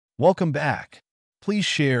Welcome back. Please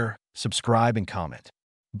share, subscribe, and comment.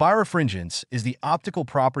 Birefringence is the optical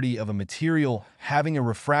property of a material having a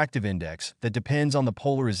refractive index that depends on the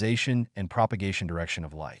polarization and propagation direction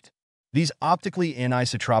of light. These optically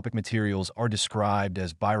anisotropic materials are described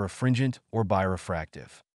as birefringent or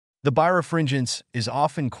birefractive. The birefringence is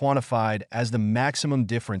often quantified as the maximum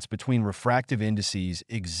difference between refractive indices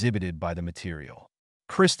exhibited by the material.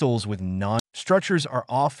 Crystals with non-structures are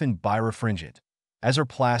often birefringent, as are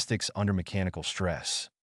plastics under mechanical stress.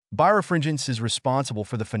 Birefringence is responsible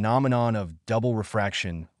for the phenomenon of double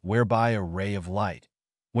refraction, whereby a ray of light,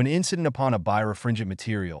 when incident upon a birefringent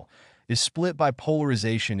material, is split by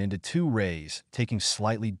polarization into two rays taking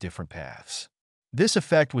slightly different paths. This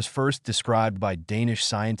effect was first described by Danish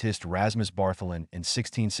scientist Rasmus Bartholin in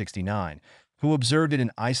 1669, who observed it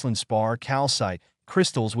in Iceland's spar calcite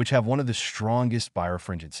crystals which have one of the strongest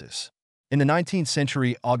birefringences. In the 19th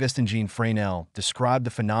century, Augustin Jean Fresnel described the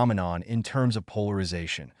phenomenon in terms of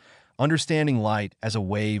polarization, understanding light as a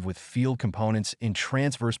wave with field components in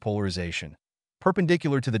transverse polarization,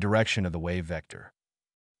 perpendicular to the direction of the wave vector.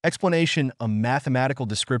 Explanation: a mathematical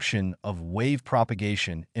description of wave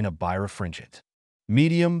propagation in a birefringent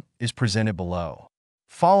medium is presented below.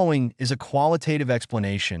 Following is a qualitative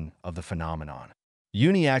explanation of the phenomenon.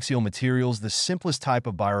 Uniaxial materials: the simplest type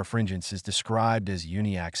of birefringence is described as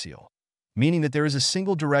uniaxial, meaning that there is a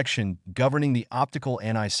single direction governing the optical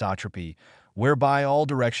anisotropy, whereby all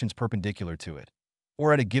directions perpendicular to it,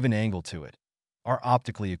 or at a given angle to it, are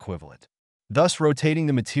optically equivalent. Thus, rotating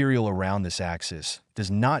the material around this axis does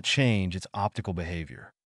not change its optical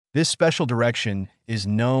behavior. This special direction is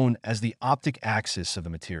known as the optic axis of the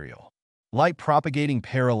material. Light propagating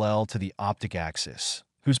parallel to the optic axis,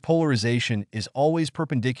 whose polarization is always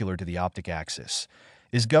perpendicular to the optic axis,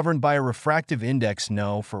 is governed by a refractive index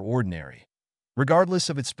No for ordinary, regardless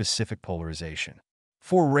of its specific polarization.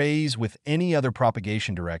 For rays with any other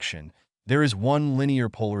propagation direction, there is one linear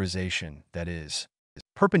polarization, that is,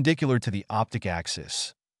 perpendicular to the optic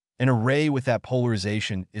axis. An array with that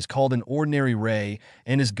polarization is called an ordinary ray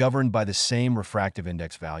and is governed by the same refractive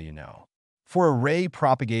index value No. For a ray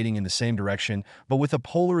propagating in the same direction but with a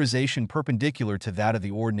polarization perpendicular to that of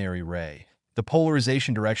the ordinary ray, the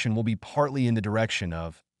polarization direction will be partly in the direction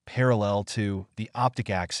of, parallel to, the optic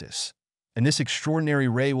axis, and this extraordinary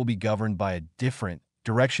ray will be governed by a different,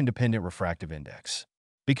 direction-dependent refractive index.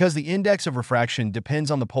 Because the index of refraction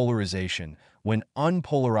depends on the polarization, when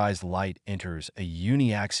unpolarized light enters a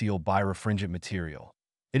uniaxial birefringent material,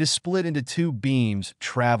 it is split into two beams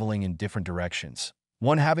traveling in different directions,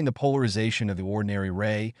 one having the polarization of the ordinary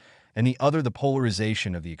ray and the other the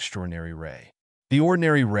polarization of the extraordinary ray. The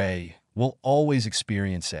ordinary ray will always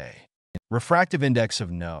experience a refractive index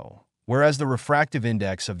of No, whereas the refractive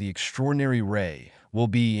index of the extraordinary ray will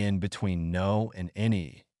be in between No and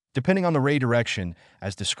NE, depending on the ray direction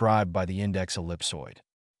as described by the index ellipsoid.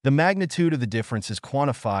 The magnitude of the difference is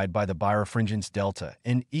quantified by the birefringence delta,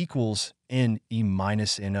 N equals NE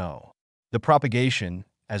minus NO. The propagation,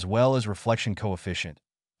 as well as reflection coefficient,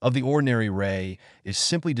 of the ordinary ray is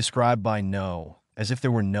simply described by No, as if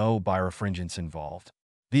there were no birefringence involved.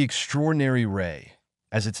 The extraordinary ray,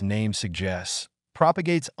 as its name suggests,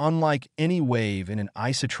 propagates unlike any wave in an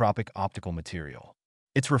isotropic optical material.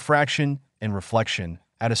 Its refraction and reflection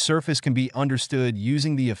at a surface can be understood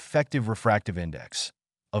using the effective refractive index,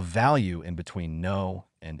 a value in between No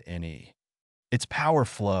and NE. Its power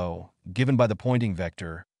flow, given by the pointing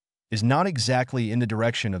vector, is not exactly in the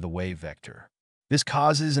direction of the wave vector. This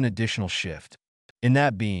causes an additional shift in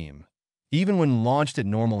that beam, even when launched at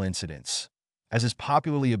normal incidence, as is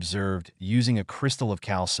popularly observed using a crystal of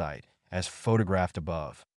calcite, as photographed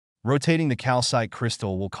above. Rotating the calcite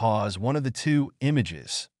crystal will cause one of the two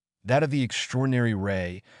images, that of the extraordinary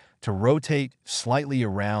ray, to rotate slightly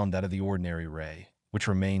around that of the ordinary ray, which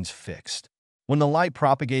remains fixed. When the light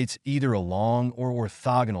propagates either along or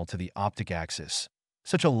orthogonal to the optic axis,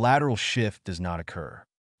 such a lateral shift does not occur.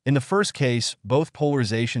 In the first case, both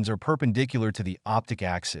polarizations are perpendicular to the optic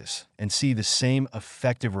axis and see the same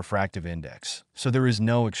effective refractive index, so there is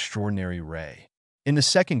no extraordinary ray. In the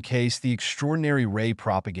second case, the extraordinary ray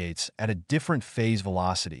propagates at a different phase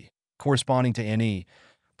velocity, corresponding to NE,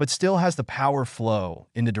 but still has the power flow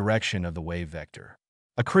in the direction of the wave vector.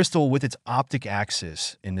 A crystal with its optic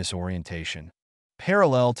axis in this orientation,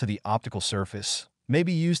 parallel to the optical surface, may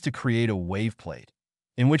be used to create a wave plate,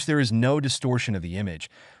 in which there is no distortion of the image,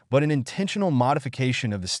 but an intentional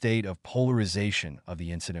modification of the state of polarization of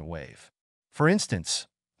the incident wave. For instance,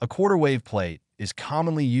 a quarter wave plate is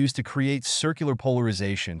commonly used to create circular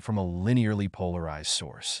polarization from a linearly polarized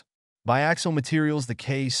source. Biaxial materials: the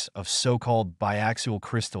case of so-called biaxial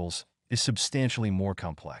crystals is substantially more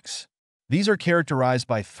complex. These are characterized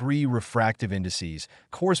by three refractive indices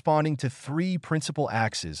corresponding to three principal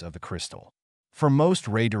axes of the crystal. For most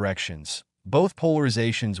ray directions, both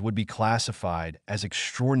polarizations would be classified as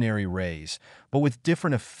extraordinary rays, but with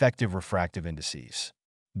different effective refractive indices.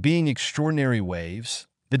 Being extraordinary waves,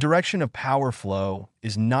 the direction of power flow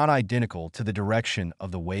is not identical to the direction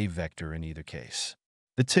of the wave vector in either case.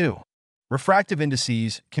 The two refractive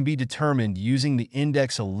indices can be determined using the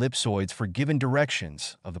index ellipsoids for given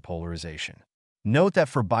directions of the polarization. Note that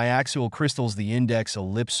for biaxial crystals, the index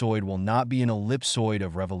ellipsoid will not be an ellipsoid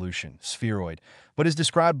of revolution, spheroid, but is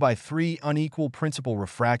described by three unequal principal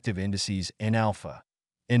refractive indices N alpha,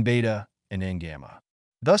 N beta, and N gamma.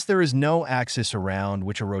 Thus, there is no axis around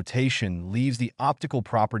which a rotation leaves the optical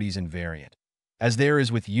properties invariant, as there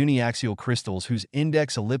is with uniaxial crystals whose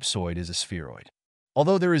index ellipsoid is a spheroid.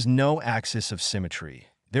 Although there is no axis of symmetry,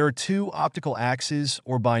 there are two optical axes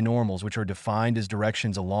or binormals which are defined as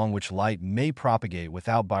directions along which light may propagate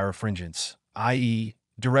without birefringence, i.e.,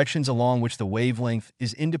 directions along which the wavelength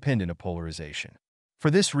is independent of polarization. For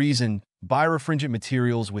this reason, birefringent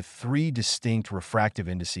materials with three distinct refractive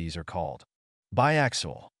indices are called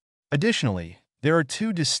biaxial. Additionally, there are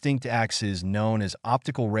two distinct axes known as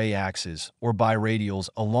optical ray axes or biradials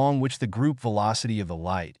along which the group velocity of the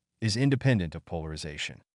light is independent of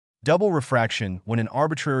polarization. Double refraction when an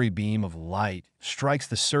arbitrary beam of light strikes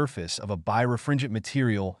the surface of a birefringent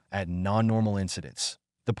material at non-normal incidence.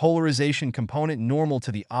 The polarization component normal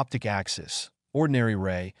to the optic axis, ordinary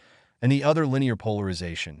ray, and the other linear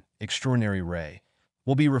polarization, extraordinary ray,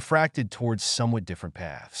 will be refracted towards somewhat different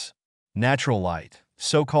paths. Natural light,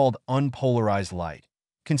 so-called unpolarized light,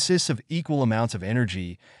 consists of equal amounts of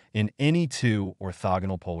energy in any two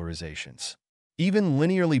orthogonal polarizations. Even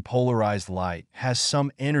linearly polarized light has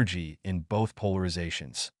some energy in both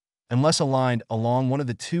polarizations, unless aligned along one of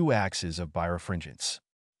the two axes of birefringence.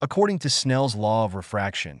 According to Snell's law of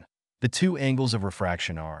refraction, the two angles of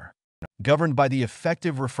refraction are governed by the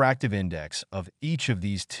effective refractive index of each of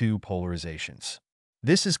these two polarizations.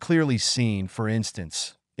 This is clearly seen, for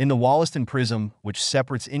instance, in the Wollaston prism, which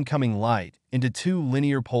separates incoming light into two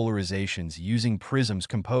linear polarizations using prisms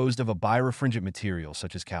composed of a birefringent material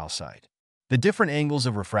such as calcite. The different angles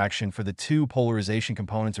of refraction for the two polarization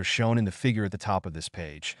components are shown in the figure at the top of this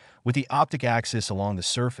page, with the optic axis along the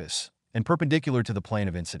surface and perpendicular to the plane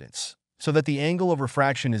of incidence, so that the angle of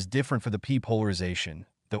refraction is different for the p polarization,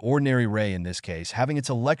 the ordinary ray in this case having its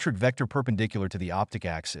electric vector perpendicular to the optic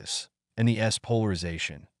axis, and the s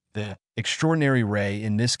polarization, the extraordinary ray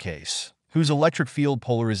in this case, whose electric field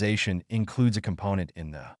polarization includes a component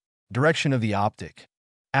in the direction of the optic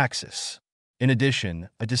axis. In addition,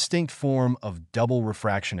 a distinct form of double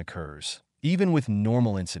refraction occurs, even with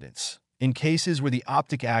normal incidence, in cases where the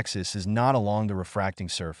optic axis is not along the refracting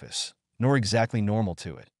surface, nor exactly normal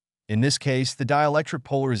to it. In this case, the dielectric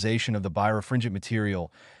polarization of the birefringent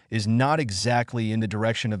material is not exactly in the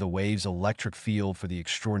direction of the wave's electric field for the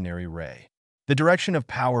extraordinary ray. The direction of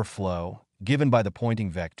power flow, given by the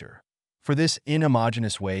pointing vector, for this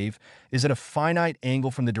inhomogeneous wave is at a finite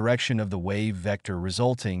angle from the direction of the wave vector,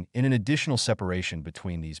 resulting in an additional separation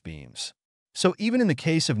between these beams. So even in the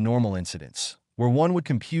case of normal incidence, where one would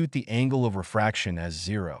compute the angle of refraction as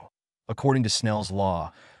 0, according to Snell's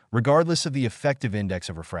law, regardless of the effective index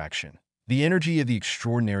of refraction, the energy of the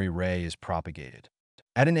extraordinary ray is propagated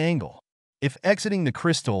at an angle. If exiting the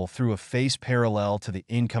crystal through a face parallel to the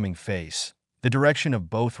incoming face, the direction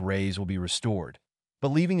of both rays will be restored,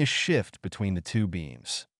 but leaving a shift between the two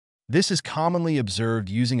beams. This is commonly observed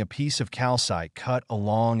using a piece of calcite cut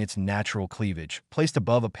along its natural cleavage, placed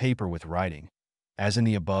above a paper with writing, as in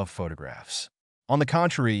the above photographs. On the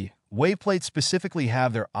contrary, wave plates specifically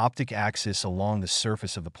have their optic axis along the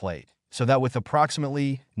surface of the plate, so that with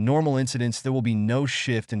approximately normal incidence there will be no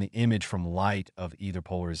shift in the image from light of either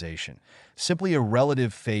polarization, simply a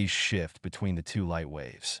relative phase shift between the two light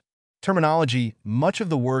waves. Terminology: much of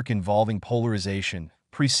the work involving polarization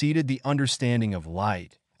preceded the understanding of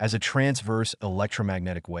light as a transverse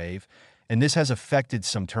electromagnetic wave, and this has affected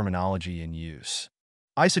some terminology in use.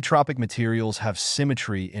 Isotropic materials have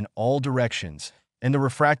symmetry in all directions, and the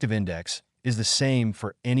refractive index is the same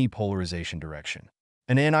for any polarization direction.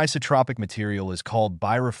 An anisotropic material is called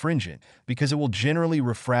birefringent because it will generally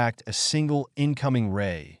refract a single incoming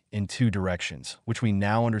ray in two directions, which we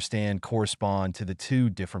now understand correspond to the two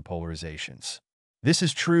different polarizations. This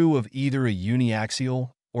is true of either a uniaxial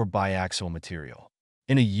or biaxial material.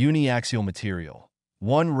 In a uniaxial material,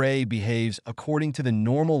 one ray behaves according to the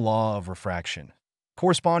normal law of refraction,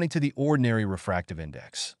 corresponding to the ordinary refractive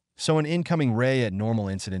index. So an incoming ray at normal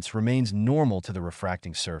incidence remains normal to the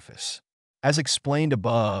refracting surface. As explained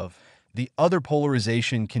above, the other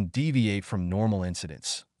polarization can deviate from normal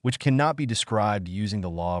incidence, which cannot be described using the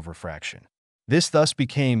law of refraction. This thus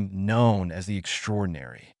became known as the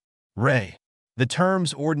extraordinary ray. The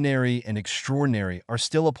terms ordinary and extraordinary are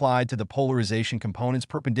still applied to the polarization components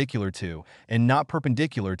perpendicular to and not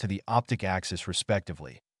perpendicular to the optic axis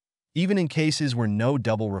respectively, even in cases where no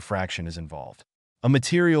double refraction is involved. A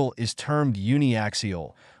material is termed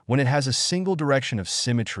uniaxial when it has a single direction of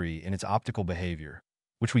symmetry in its optical behavior,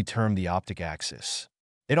 which we term the optic axis.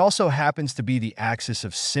 It also happens to be the axis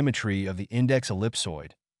of symmetry of the index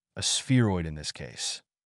ellipsoid, a spheroid in this case.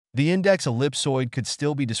 The index ellipsoid could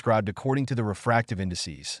still be described according to the refractive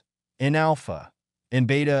indices, n alpha, n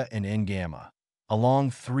beta, and n gamma,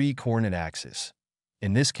 along three coordinate axes.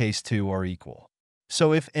 In this case, two are equal.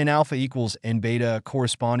 So if n alpha equals n beta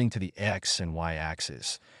corresponding to the x and y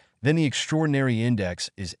axis, then the extraordinary index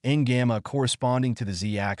is n gamma corresponding to the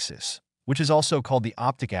z-axis, which is also called the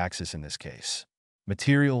optic axis in this case.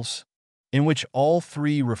 Materials in which all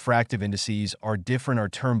three refractive indices are different are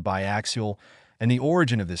termed biaxial, and the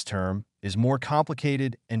origin of this term is more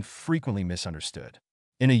complicated and frequently misunderstood.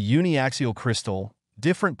 In a uniaxial crystal,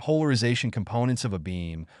 different polarization components of a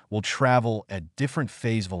beam will travel at different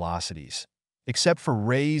phase velocities, except for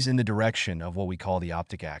rays in the direction of what we call the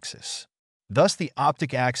optic axis. Thus, the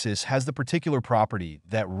optic axis has the particular property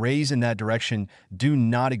that rays in that direction do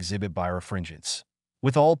not exhibit birefringence,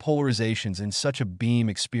 with all polarizations in such a beam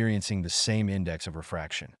experiencing the same index of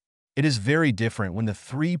refraction. It is very different when the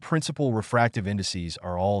three principal refractive indices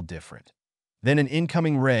are all different. Then an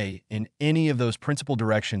incoming ray in any of those principal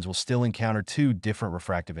directions will still encounter two different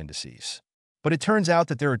refractive indices. But it turns out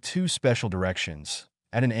that there are two special directions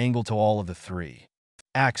at an angle to all of the three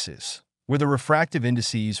axes, where the refractive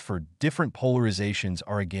indices for different polarizations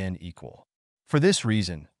are again equal. For this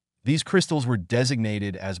reason, these crystals were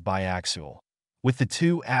designated as biaxial, with the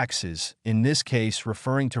two axes, in this case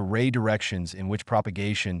referring to ray directions in which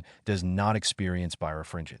propagation does not experience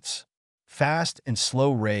birefringence. Fast and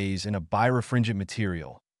slow rays in a birefringent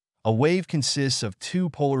material. A wave consists of two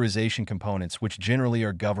polarization components which generally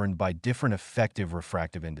are governed by different effective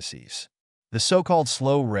refractive indices. The so-called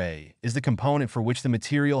slow ray is the component for which the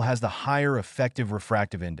material has the higher effective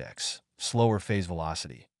refractive index, slower phase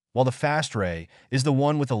velocity, while the fast ray is the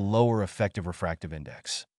one with a lower effective refractive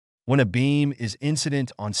index. When a beam is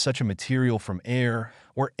incident on such a material from air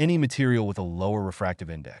or any material with a lower refractive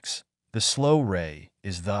index, the slow ray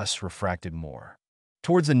is thus refracted more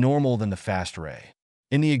towards the normal than the fast ray.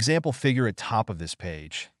 In the example figure at top of this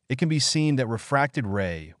page, it can be seen that refracted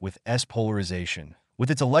ray with S polarization, with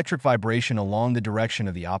its electric vibration along the direction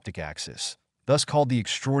of the optic axis, thus called the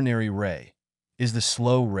extraordinary ray, is the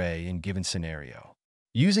slow ray in given scenario.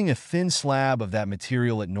 Using a thin slab of that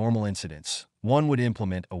material at normal incidence, one would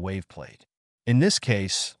implement a wave plate. In this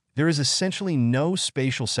case, there is essentially no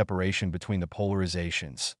spatial separation between the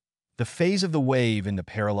polarizations. The phase of the wave in the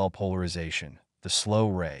parallel polarization, the slow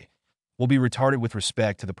ray, will be retarded with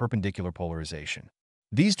respect to the perpendicular polarization.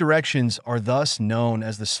 These directions are thus known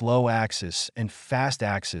as the slow axis and fast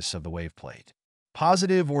axis of the wave plate.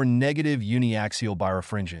 Positive or negative uniaxial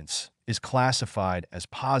birefringence is classified as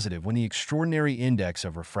positive when the extraordinary index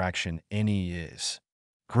of refraction Ne is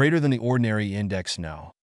greater than the ordinary index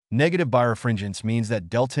No. Negative birefringence means that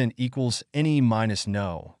delta N equals Ne minus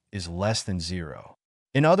No is less than 0.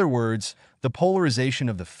 In other words, the polarization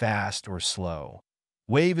of the fast or slow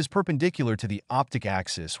wave is perpendicular to the optic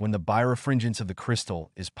axis when the birefringence of the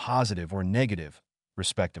crystal is positive or negative,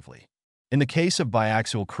 respectively. In the case of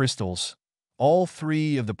biaxial crystals, all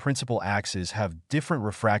three of the principal axes have different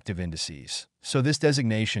refractive indices, so this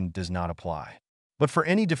designation does not apply. But for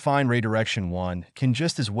any defined ray direction, one can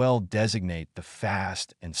just as well designate the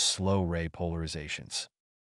fast and slow ray polarizations.